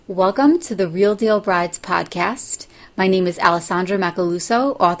Welcome to the Real Deal Brides podcast. My name is Alessandra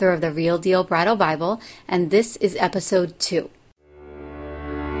Macaluso, author of the Real Deal Bridal Bible, and this is episode 2.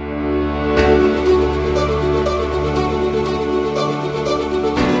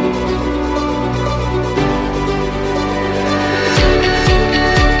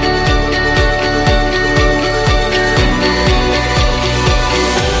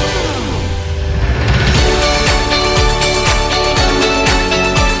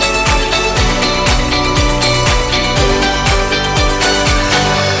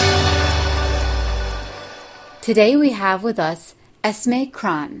 Today we have with us Esme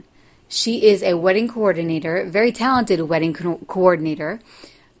Kran. She is a wedding coordinator, very talented wedding coordinator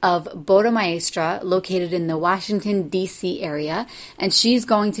of Boda Maestra, located in the Washington, D.C. area, and she's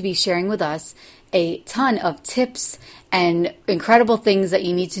going to be sharing with us a ton of tips and incredible things that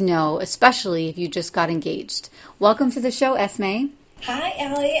you need to know, especially if you just got engaged. Welcome to the show, Esme. Hi,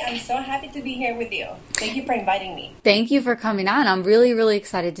 Ellie. I'm so happy to be here with you. Thank you for inviting me. Thank you for coming on. I'm really, really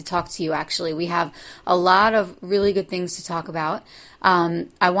excited to talk to you, actually. We have a lot of really good things to talk about.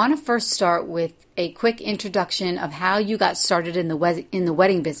 I want to first start with a quick introduction of how you got started in the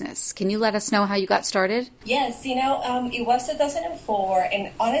wedding business. Can you let us know how you got started? Yes, it was 2004, and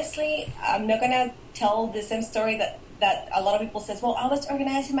honestly, I'm not going to tell the same story that a lot of people says, well, I was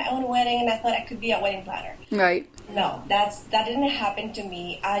organizing my own wedding and I thought I could be a wedding planner. Right. No, that didn't happen to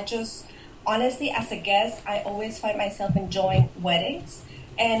me. I just, honestly, as a guest, I always find myself enjoying weddings.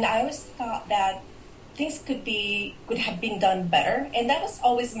 And I always thought that things could have been done better. And that was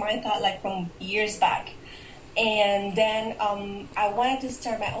always my thought, like from years back. And then I wanted to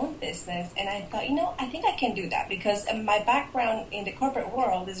start my own business, and I thought, I think I can do that because my background in the corporate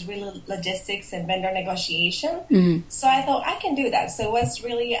world is really logistics and vendor negotiation. Mm-hmm. So I thought I can do that. So it was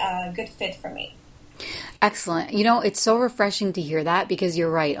really a good fit for me. Excellent. It's so refreshing to hear that because you're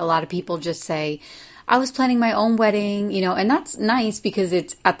right. A lot of people just say, I was planning my own wedding, and that's nice because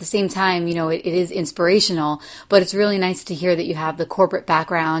it's at the same time, it is inspirational, but it's really nice to hear that you have the corporate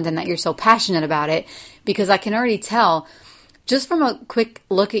background and that you're so passionate about it because I can already tell just from a quick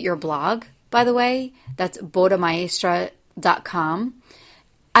look at your blog, by the way, that's bodamaestra.com.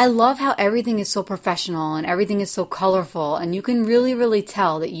 I love how everything is so professional and everything is so colorful and you can really, really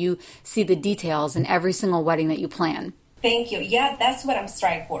tell that you see the details in every single wedding that you plan. Thank you. Yeah, that's what I'm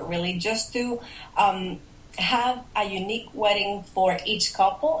striving for, really, just to have a unique wedding for each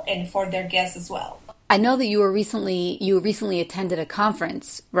couple and for their guests as well. I know that you recently attended a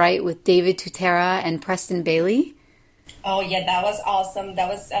conference, right, with David Tutera and Preston Bailey? Oh, yeah, that was awesome. That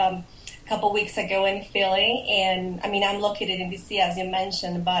was a couple weeks ago in Philly. And, I'm located in D.C., as you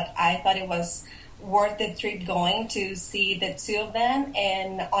mentioned, but I thought it was worth the trip going to see the two of them.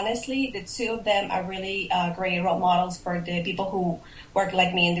 And honestly, the two of them are really great role models for the people who work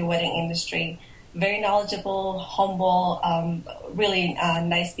like me in the wedding industry. Very knowledgeable, humble, really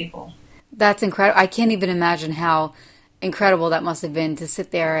nice people. That's incredible. I can't even imagine how incredible that must have been to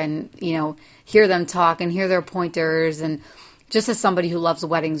sit there and, hear them talk and hear their pointers. And just as somebody who loves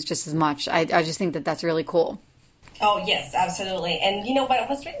weddings just as much, I just think that that's really cool. Oh, yes, absolutely. And what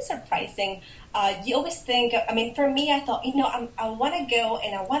was really surprising, you always think, for me, I thought, I want to go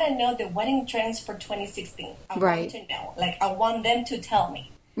and I want to know the wedding trends for 2016. I want to know. I want them to tell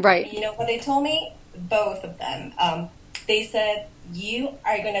me. Right. You know what they told me? Both of them. They said, you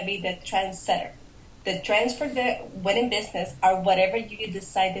are going to be the trendsetter. The trends for the wedding business are whatever you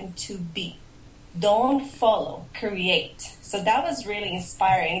decide them to be. Don't follow, create. So that was really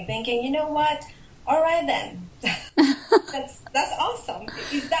inspiring, thinking, you know what? All right, then. That's awesome.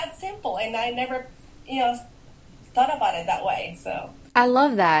 It's that simple, and I never, thought about it that way. So I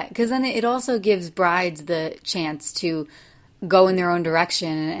love that because then it also gives brides the chance to go in their own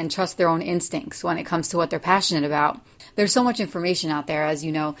direction and trust their own instincts when it comes to what they're passionate about. There's so much information out there, as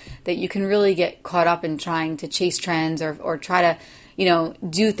you know, that you can really get caught up in trying to chase trends or try to,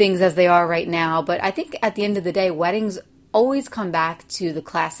 do things as they are right now. But I think at the end of the day, weddings always come back to the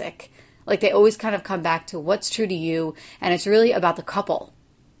classic. They always kind of come back to what's true to you, and it's really about the couple,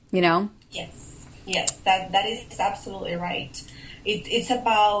 Yes, that is absolutely right. It's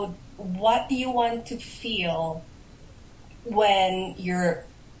about what do you want to feel when your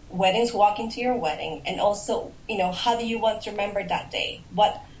weddings walk into your wedding, and also, how do you want to remember that day?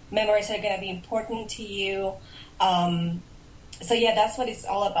 What memories are going to be important to you? So yeah, that's what it's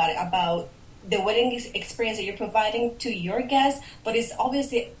all about the wedding experience that you're providing to your guests, but it's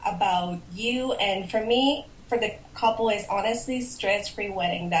obviously about you. And for me, for the couple, is honestly stress-free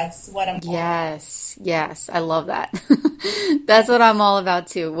wedding. That's what I'm for. Yes, I love that. That's what I'm all about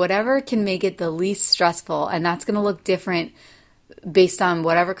too. Whatever can make it the least stressful, and that's going to look different based on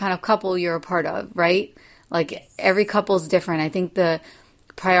whatever kind of couple you're a part of, right? Like every couple is different. I think the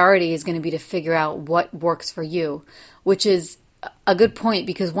priority is going to be to figure out what works for you, which is a good point,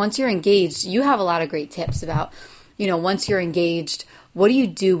 because once you're engaged, you have a lot of great tips about, once you're engaged, what do you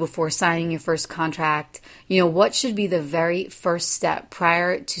do before signing your first contract? What should be the very first step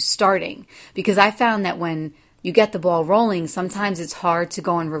prior to starting? Because I found that when you get the ball rolling, sometimes it's hard to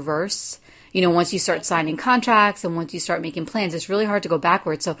go in reverse. Once you start signing contracts and once you start making plans, it's really hard to go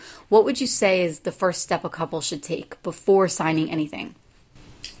backwards. So what would you say is the first step a couple should take before signing anything?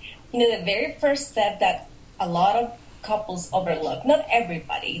 The very first step that a lot of couples overlook, not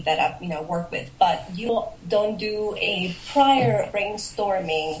everybody that I've worked with, but you don't do a prior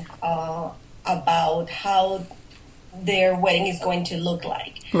brainstorming about how their wedding is going to look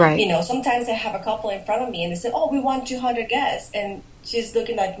like. Right. Sometimes I have a couple in front of me and they say, we want 200 guests. And she's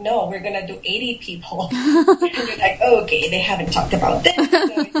looking like, no, we're going to do 80 people. And you're like, okay, they haven't talked about this. So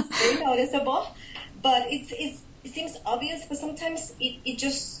it's very noticeable. But it seems obvious, but sometimes it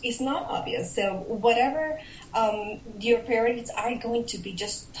just is not obvious. So whatever your priorities are going to be,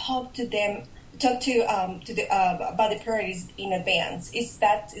 just talk to them. Talk to about the priorities in advance.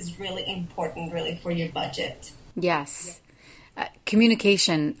 That is really important, really, for your budget. Yes.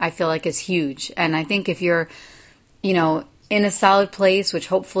 Communication, I feel like, is huge. And I think if you're, in a solid place, which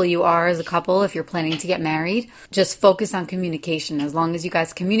hopefully you are as a couple, if you're planning to get married, just focus on communication. As long as you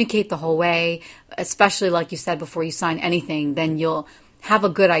guys communicate the whole way, especially like you said, before you sign anything, then you'll have a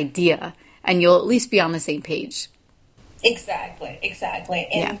good idea and you'll at least be on the same page. Exactly.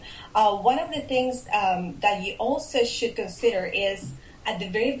 And one of the things that you also should consider is, at the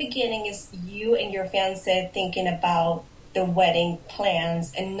very beginning, is you and your fiancé thinking about the wedding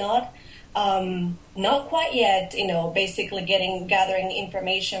plans and not quite yet, basically gathering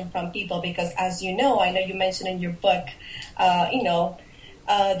information from people, because as I know you mentioned in your book,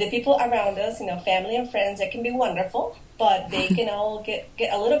 the people around us, family and friends, they can be wonderful, but they can all get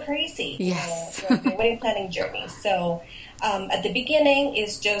a little crazy. Yes. During the wedding planning journey. So at the beginning,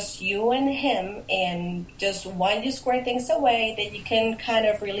 it's just you and him, and just wind you square things away that you can kind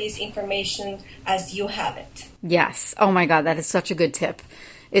of release information as you have it. Yes. Oh my God, that is such a good tip.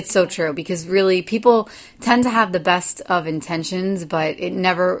 It's so true, because really people tend to have the best of intentions, but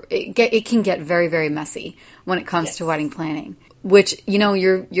it can get very, very messy when it comes to wedding planning. Which,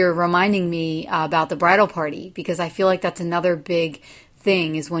 you're reminding me about the bridal party, because I feel like that's another big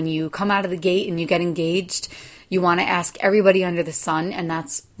thing, is when you come out of the gate and you get engaged, you want to ask everybody under the sun, and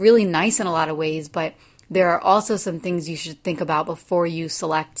that's really nice in a lot of ways, but there are also some things you should think about before you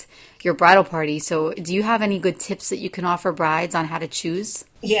select your bridal party. So do you have any good tips that you can offer brides on how to choose?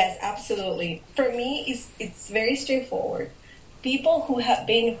 Yes, absolutely. For me, it's very straightforward. People who have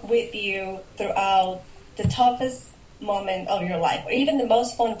been with you throughout the toughest moment of your life, or even the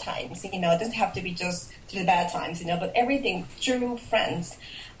most fun times, it doesn't have to be just through the bad times, but everything, true friends.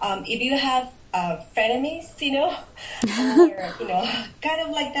 If you have frenemies, or, kind of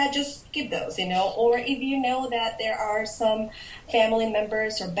like that, just skip those, or if you know that there are some family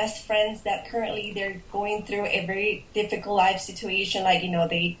members or best friends that currently they're going through a very difficult life situation, like,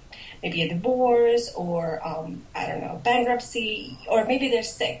 they maybe a divorce or, bankruptcy, or maybe they're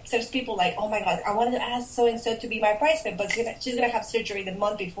sick. So there's people like, oh my God, I wanted to ask so-and-so to be my bridesmaid, but she's going to have surgery the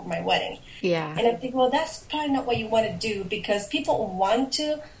month before my wedding. Yeah. And I think, well, that's probably not what you want to do, because people want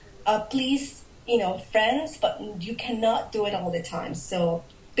to please, friends, but you cannot do it all the time. So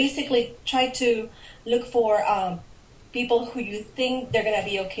basically try to look for people who you think they're going to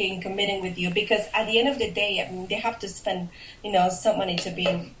be okay in committing with you, because at the end of the day, they have to spend, some money to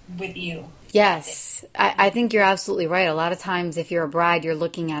be with you. Yes, I think you're absolutely right. A lot of times if you're a bride, you're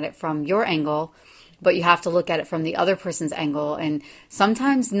looking at it from your angle, but you have to look at it from the other person's angle. And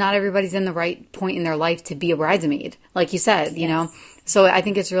sometimes not everybody's in the right point in their life to be a bridesmaid, like you said, So I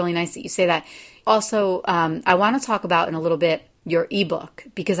think it's really nice that you say that. Also, I want to talk about in a little bit your ebook,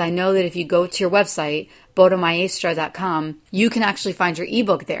 because I know that if you go to your website, bodamaestra.com, you can actually find your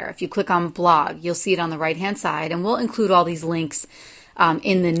ebook there. If you click on blog, you'll see it on the right-hand side, and we'll include all these links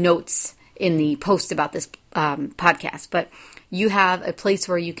in the notes in the post about this podcast. But you have a place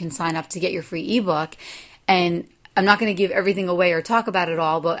where you can sign up to get your free ebook, and I'm not going to give everything away or talk about it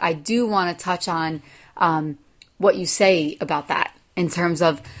all, but I do want to touch on what you say about that, in terms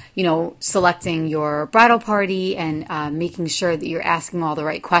of, selecting your bridal party and making sure that you're asking all the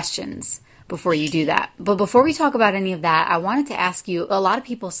right questions before you do that. But before we talk about any of that, I wanted to ask you, a lot of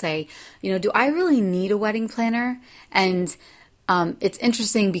people say, do I really need a wedding planner? And it's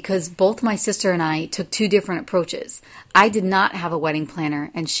interesting because both my sister and I took two different approaches. I did not have a wedding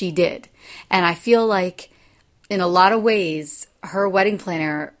planner and she did. And I feel like in a lot of ways, her wedding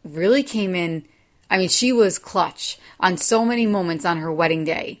planner really came in. I mean, she was clutch on so many moments on her wedding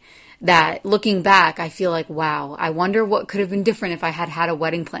day that looking back, I feel like, wow, I wonder what could have been different if I had had a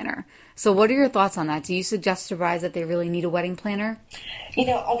wedding planner. So what are your thoughts on that? Do you suggest to brides that they really need a wedding planner?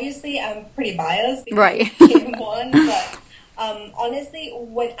 Obviously I'm pretty biased because right. I became one, but honestly,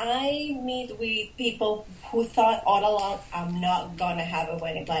 when I meet with people who thought all along, I'm not going to have a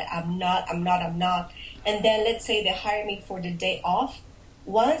wedding planner, I'm not, and then let's say they hire me for the day off,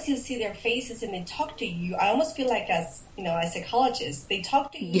 once you see their faces and they talk to you, I almost feel like as psychologists, they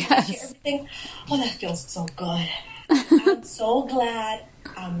talk to you, yes. share everything. Oh, that feels so good. I'm so glad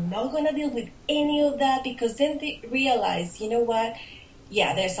I'm not going to deal with any of that, because then they realize, you know what?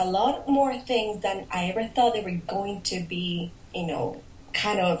 Yeah, there's a lot more things than I ever thought they were going to be,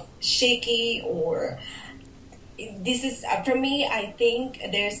 kind of shaky, or this is, for me, I think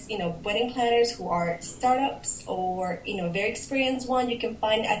there's, wedding planners who are startups or, very experienced one. You can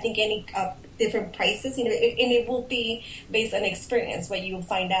find, I think, any different prices, and it will be based on experience what you will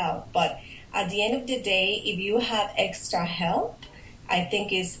find out. But at the end of the day, if you have extra help,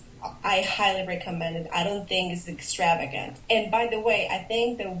 I highly recommend it. I don't think it's extravagant. And by the way, I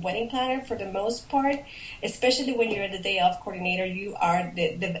think the wedding planner, for the most part, especially when you're the day of coordinator, you are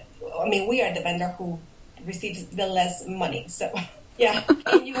we are the vendor who receives the less money. So yeah,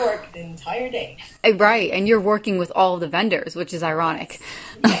 and you work the entire day. Right, and you're working with all of the vendors, which is ironic.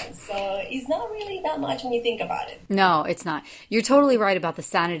 Yes, so it's not really that much when you think about it. No, it's not. You're totally right about the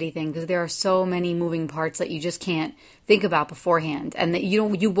sanity thing, because there are so many moving parts that you just can't think about beforehand, and that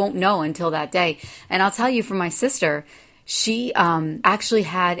you won't know until that day. And I'll tell you, for my sister, she actually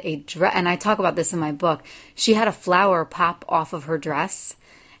had a dress, and I talk about this in my book. She had a flower pop off of her dress.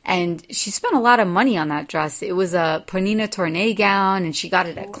 And she spent a lot of money on that dress. It was a Pernina Tornai gown, and she got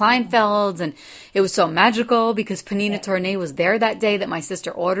it at Kleinfeld's, and it was so magical because Pernina Tornai was there that day that my sister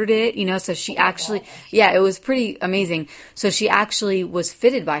ordered it, so she actually, it was pretty amazing. So she actually was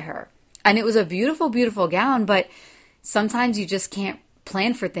fitted by her. And it was a beautiful, beautiful gown, but sometimes you just can't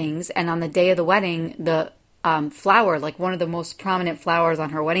plan for things. And on the day of the wedding, the flower, like one of the most prominent flowers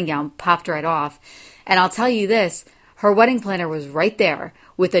on her wedding gown, popped right off. And I'll tell you this, her wedding planner was right there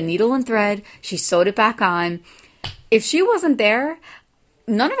with a needle and thread. She sewed it back on. If she wasn't there,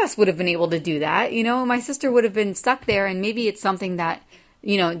 none of us would have been able to do that. My sister would have been stuck there, and maybe it's something that,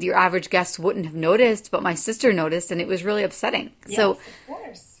 your average guest wouldn't have noticed, but my sister noticed, and it was really upsetting. Yes, so of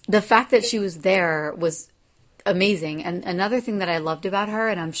course. The fact that she was there was amazing. And another thing that I loved about her,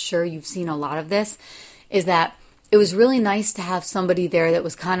 and I'm sure you've seen a lot of this, is that it was really nice to have somebody there that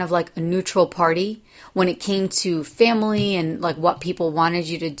was kind of like a neutral party when it came to family and like what people wanted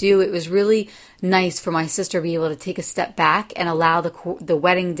you to do. It was really nice for my sister to be able to take a step back and allow the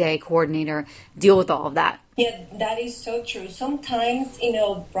wedding day coordinator deal with all of that. Yeah, that is so true. Sometimes,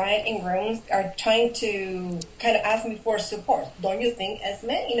 bride and grooms are trying to kind of ask me for support. Don't you think, Esme?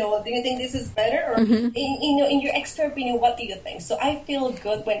 Do you think this is better? Or, in your expert opinion, what do you think? So I feel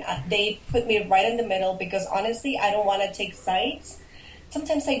good when they put me right in the middle, because honestly, I don't want to take sides.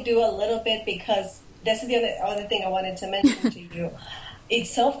 Sometimes I do a little bit, because this is the other thing I wanted to mention to you.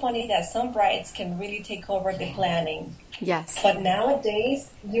 It's so funny that some brides can really take over the planning. Yes. But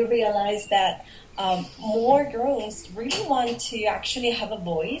nowadays, you realize that more grooms really want to actually have a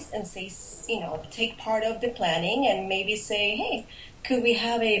voice and say, take part of the planning, and maybe say, hey, could we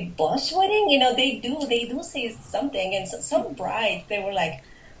have a blush wedding? They do say something. And so, some brides, they were like,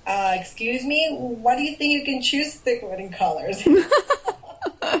 excuse me, what do you think you can choose the wedding colors?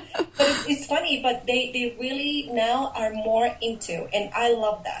 But it's funny, but they really now are more into, and I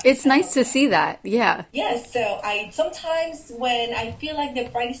love that. It's nice to see that, yeah. Yes, so I sometimes when I feel like the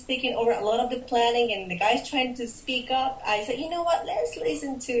bride is taking over a lot of the planning and the guy's trying to speak up, I say, you know what, let's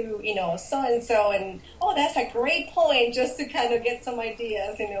listen to, so-and-so, and that's a great point, just to kind of get some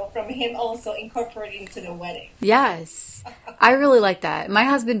ideas, from him also incorporating to the wedding. Yes, I really like that. My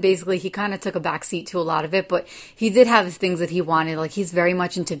husband, basically, he kind of took a backseat to a lot of it, but he did have his things that he wanted. Like, he's very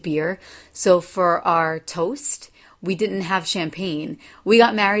much into beer. So for our toast, we didn't have champagne. We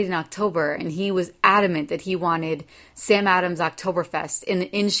got married in October, and he was adamant that he wanted Sam Adams Oktoberfest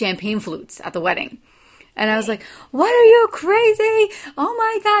in champagne flutes at the wedding. And I was like, what, are you crazy? Oh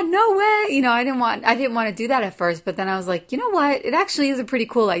my God, no way. I didn't want to do that at first, but then I was like, you know what? It actually is a pretty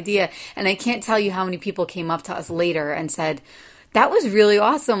cool idea. And I can't tell you how many people came up to us later and said, that was really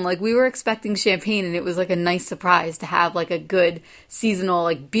awesome. Like, we were expecting champagne, and it was like a nice surprise to have like a good seasonal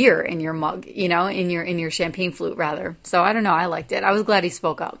like beer in your mug, in your champagne flute rather. So I don't know. I liked it. I was glad he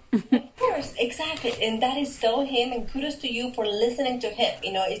spoke up. Of course. course, exactly. And that is so him, and kudos to you for listening to him.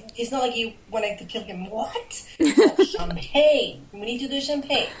 It's not like you wanted to kill him. What? No, champagne. We need to do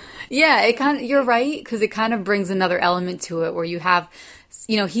champagne. Yeah, you're right, because it kind of brings another element to it where you have,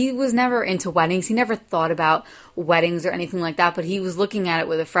 he was never into weddings. He never thought about weddings or anything like that, but he was looking at it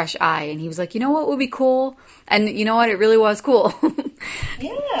with a fresh eye, and he was like, you know what would be cool? And you know what? It really was cool.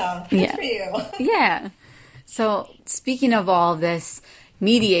 Yeah, good for you. Yeah. So speaking of all this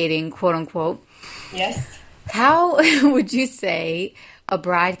mediating, quote unquote, yes, how would you say a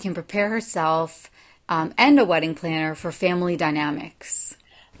bride can prepare herself and a wedding planner for family dynamics?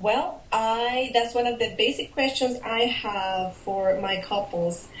 Well, that's one of the basic questions I have for my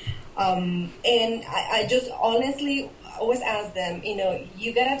couples. And I just honestly always ask them,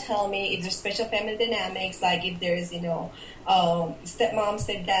 you gotta tell me if there's special family dynamics, like if there's, stepmom,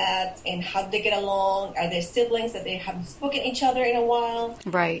 stepdad, and how do they get along? Are there siblings that they haven't spoken to each other in a while?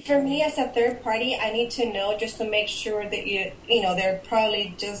 Right. For me, as a third party, I need to know just to make sure that they're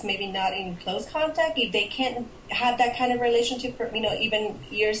probably just maybe not in close contact if they can't have that kind of relationship for even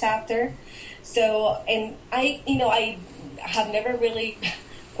years after. So, and I have never really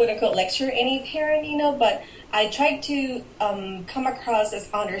quote unquote lecture any parent, but I try to come across as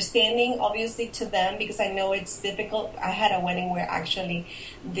understanding, obviously, to them, because I know it's difficult. I had a wedding where actually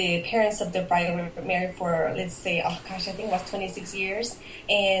the parents of the bride were married for, let's say, I think it was 26 years,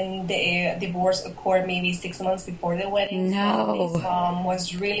 and the divorce occurred maybe 6 months before the wedding. No. So his mom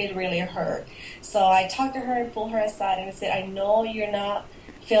was really, really hurt. So I talked to her and pulled her aside and said, I know you're not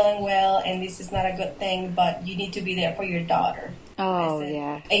feeling well, and this is not a good thing, but you need to be there for your daughter. Oh,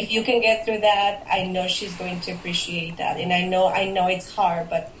 yeah. If you can get through that, I know she's going to appreciate that. And I know it's hard,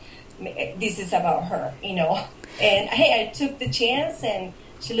 but this is about her, And hey, I took the chance, and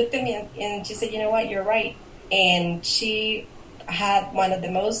she looked at me and she said, you know what, you're right. And she had one of the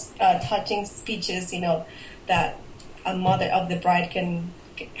most touching speeches, that a mother of the bride can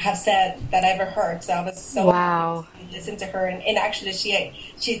have said that I ever heard. So I was so wow. happy to listen to her. And actually,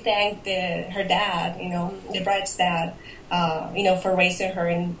 she thanked her dad, the bride's dad, for raising her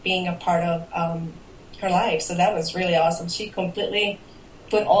and being a part of her life. So that was really awesome. She completely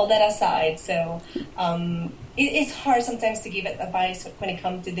put all that aside. So it's hard sometimes to give advice when it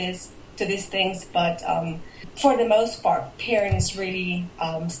comes to these things, but for the most part, parents really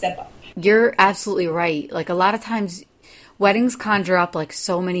step up. You're absolutely right. Like, a lot of times weddings conjure up like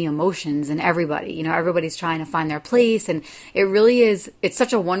so many emotions in everybody. Everybody's trying to find their place, and it really is. It's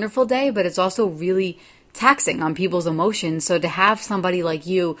such a wonderful day, but it's also really taxing on people's emotions. So to have somebody like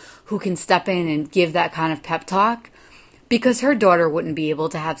you who can step in and give that kind of pep talk, because her daughter wouldn't be able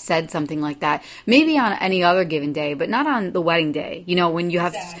to have said something like that maybe on any other given day, but not on the wedding day, when you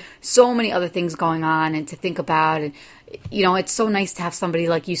have so many other things going on and to think about. And it's so nice to have somebody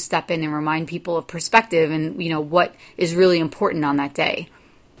like you step in and remind people of perspective and what is really important on that day.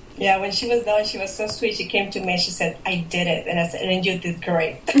 Yeah, when she was done, she was so sweet. She came to me and she said, I did it. And I said, and you did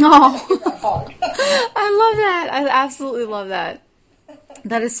great. Oh, I love that. I absolutely love that.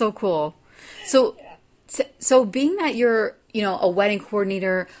 That is so cool. So being that you're, a wedding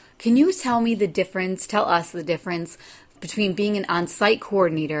coordinator, can you tell us the difference between being an on-site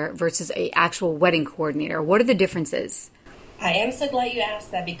coordinator versus an actual wedding coordinator? What are the differences? I am so glad you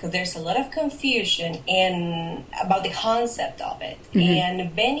asked that, because there's a lot of confusion about the concept of it. Mm-hmm.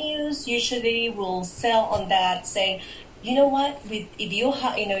 And venues usually will sell on that, saying, you know what,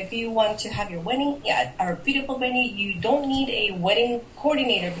 if you want to have your wedding at our beautiful venue, you don't need a wedding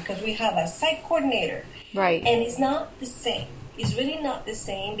coordinator because we have a site coordinator. Right. And it's not the same. It's really not the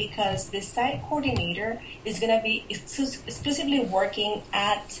same, because the site coordinator is going to be exclusively working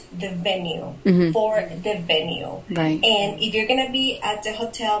at the venue, mm-hmm. for the venue. Right. And if you're going to be at the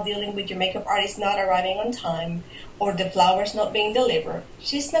hotel dealing with your makeup artist not arriving on time, or the flowers not being delivered,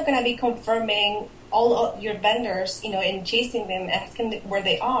 she's not going to be confirming all of your vendors, and chasing them, asking them where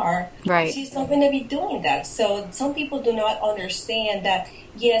they are. Right. She's not going to be doing that. So some people do not understand that,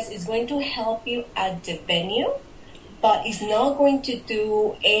 yes, it's going to help you at the venue, but it's not going to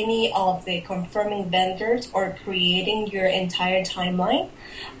do any of the confirming vendors or creating your entire timeline.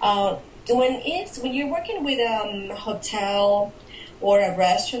 When you're working with a hotel or a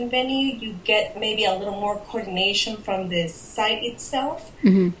restaurant venue, you get maybe a little more coordination from the site itself,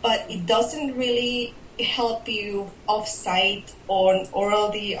 mm-hmm. but it doesn't really help you off-site or all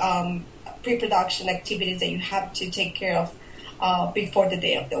the pre-production activities that you have to take care of before the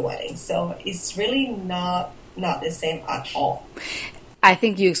day of the wedding. So it's really not the same at all. I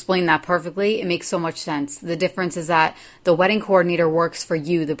think you explained that perfectly. It makes so much sense. The difference is that the wedding coordinator works for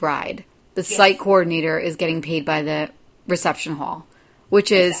you, the bride. The site coordinator is getting paid by the reception hall,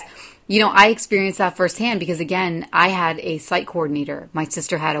 which is, I experienced that firsthand because, again, I had a site coordinator. My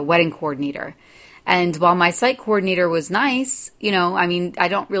sister had a wedding coordinator. And while my site coordinator was nice, I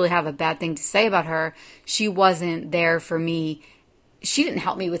don't really have a bad thing to say about her. She wasn't there for me. She didn't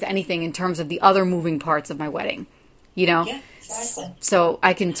help me with anything in terms of the other moving parts of my wedding, Yeah, exactly. So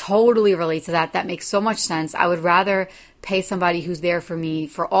I can totally relate to that. That makes so much sense. I would rather pay somebody who's there for me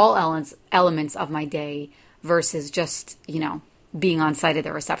for all elements of my day versus just, being on site at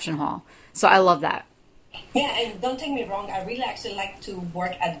the reception hall. So I love that. Yeah, and don't take me wrong. I really actually like to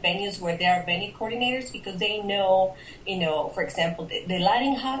work at venues where there are venue coordinators because they know, for example, the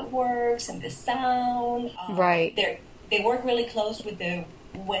lighting, how it works and the sound. Right. They work really close with the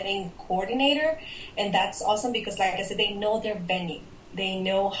wedding coordinator, and that's awesome because, like I said, they know their venue. They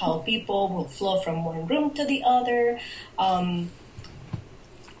know how people will flow from one room to the other.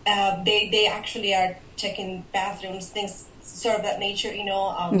 They actually are checking bathrooms, things sort of that nature,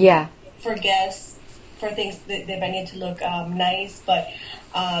 for guests, for things that they need to look nice, but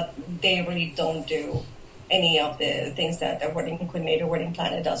they really don't do any of the things that the wedding coordinator, wedding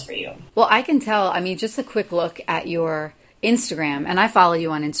planner does for you. Well, I can tell, just a quick look at your Instagram, and I follow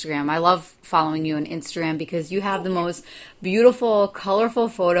you on Instagram. I love following you on Instagram because you have the most beautiful, colorful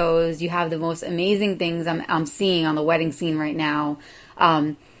photos. You have the most amazing things I'm seeing on the wedding scene right now.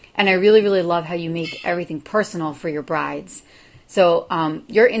 And I really, really love how you make everything personal for your brides. So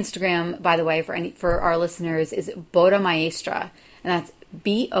your Instagram, by the way, for our listeners, is Boda Maestra, and that's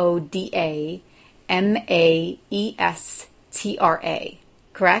BODAMAESTRA,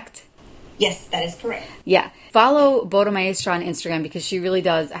 correct? Yes, that is correct. Yeah. Follow Boda Maestra on Instagram because she really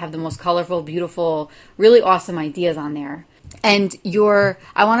does have the most colorful, beautiful, really awesome ideas on there. And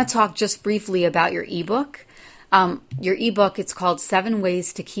I want to talk just briefly about your ebook. Your ebook, it's called 7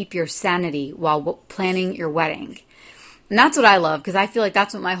 Ways to Keep Your Sanity While Planning Your Wedding. And that's what I love because I feel like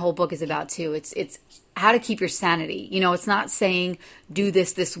that's what my whole book is about too. It's how to keep your sanity. It's not saying do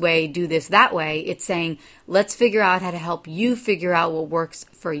this way, do this that way. It's saying let's figure out how to help you figure out what works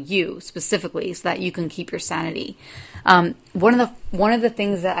for you specifically so that you can keep your sanity. One of the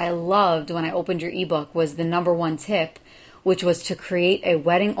things that I loved when I opened your ebook was the number 1 tip, which was to create a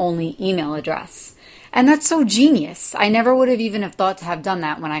wedding-only email address. And that's so genius. I never would have even have thought to have done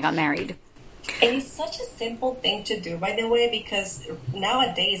that when I got married. And it's such a simple thing to do, by the way, because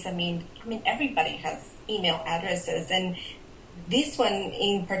nowadays, everybody has email addresses, and this one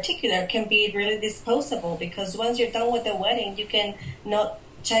in particular can be really disposable because once you're done with the wedding, you can not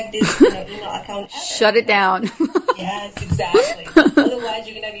check this email account ever. Shut it down. Yes, exactly. Otherwise,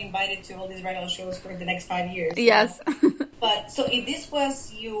 you're going to be invited to all these radio shows for the next 5 years. Yes. But so if this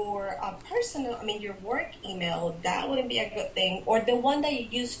was your your work email, that wouldn't be a good thing. Or the one that you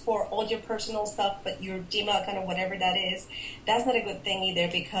use for all your personal stuff, but your Gmail account or whatever that is, that's not a good thing either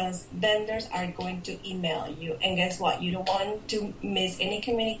because vendors are going to email you. And guess what? You don't want to miss any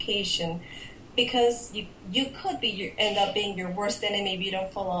communication because you could end up being your worst enemy if you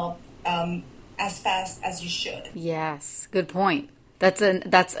don't follow up as fast as you should. Yes, good point. That's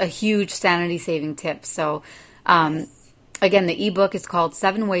a huge sanity saving tip. So, again, the ebook is called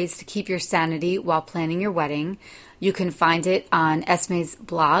 7 Ways to Keep Your Sanity While Planning Your Wedding. You can find it on Esme's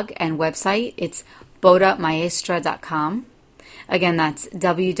blog and website. It's bodamaestra.com. Again, that's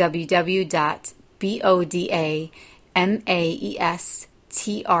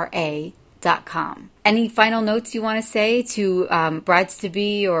www.bodamaestra.com. Any final notes you want to say to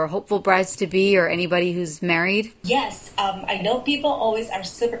brides-to-be or hopeful brides-to-be or anybody who's married? Yes. I know people always are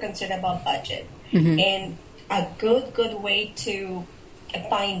super concerned about budget. Mm-hmm. And a good way to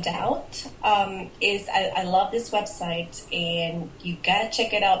find out is I love this website, and you got to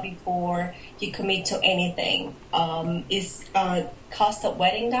check it out before you commit to anything. It's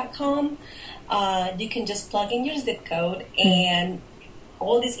costofwedding.com. You can just plug in your zip code and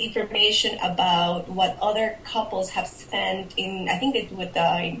all this information about what other couples have spent in, I think they do it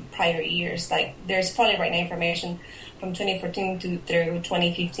in prior years. Like there's probably right now information from 2014 through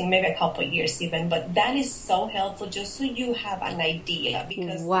 2015, maybe a couple of years even. But that is so helpful just so you have an idea.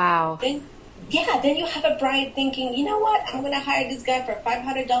 Because wow. Then you have a bride thinking, you know what, I'm going to hire this guy for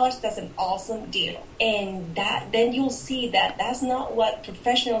 $500. That's an awesome deal. And then you'll see that that's not what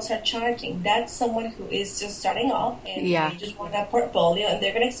professionals are charging. That's someone who is just starting off and they just want that portfolio and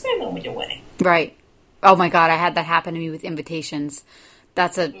they're going to experiment with your wedding. Right. Oh my God, I had that happen to me with invitations.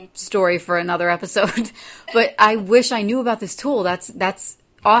 That's a story for another episode. But I wish I knew about this tool. That's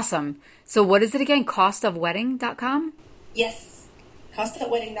awesome. So what is it again? Costofwedding.com? Yes.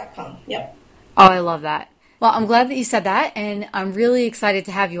 Costofwedding.com. Yep. Oh, I love that. Well, I'm glad that you said that, and I'm really excited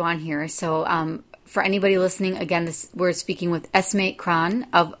to have you on here. So For anybody listening, again, we're speaking with Esme Kran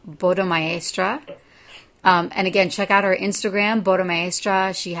of Boda Maestra. And again, check out her Instagram, Boda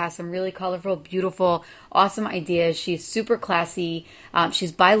Maestra. She has some really colorful, beautiful, awesome ideas. She's super classy.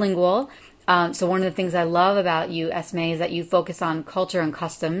 She's bilingual. So one of the things I love about you, Esme, is that you focus on culture and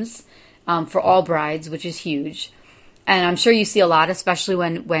customs for all brides, which is huge. And I'm sure you see a lot, especially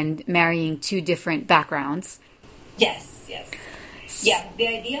when marrying two different backgrounds. Yes. Yeah, the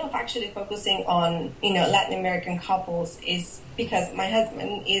idea of actually focusing on, Latin American couples is because my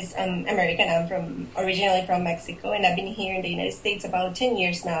husband is American. I'm originally from Mexico, and I've been here in the United States about 10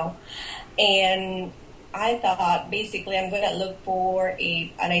 years now. And I thought basically I'm going to look for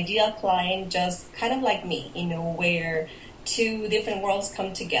an ideal client just kind of like me, where two different worlds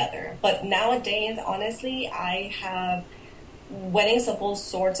come together. But nowadays, honestly, I have weddings of all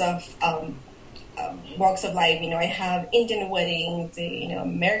sorts of walks of life. I have Indian weddings,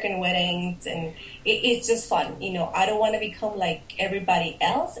 American weddings, and it's just fun. I don't want to become like everybody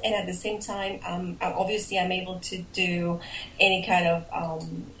else, and at the same time, obviously I'm able to do any kind of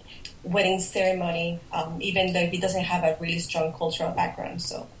wedding ceremony, even though it doesn't have a really strong cultural background.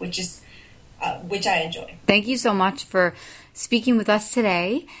 So, which I enjoy. Thank you so much for speaking with us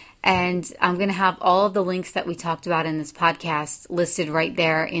today. And I'm going to have all of the links that we talked about in this podcast listed right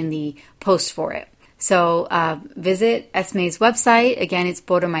there in the post for it. So visit Esme's website. Again, it's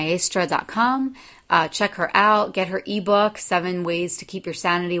bodamaestra.com. Check her out. Get her ebook, 7 Ways to Keep Your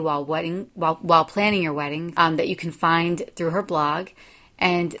Sanity While Planning Your Wedding, that you can find through her blog.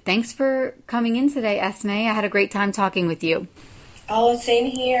 And thanks for coming in today, Esme. I had a great time talking with you. Oh, same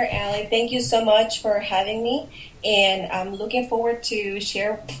here, Allie. Thank you so much for having me. And I'm looking forward to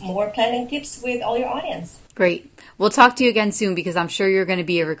share more planning tips with all your audience. Great. We'll talk to you again soon because I'm sure you're going to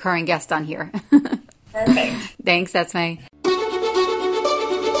be a recurring guest on here. Perfect. Thanks, Esme.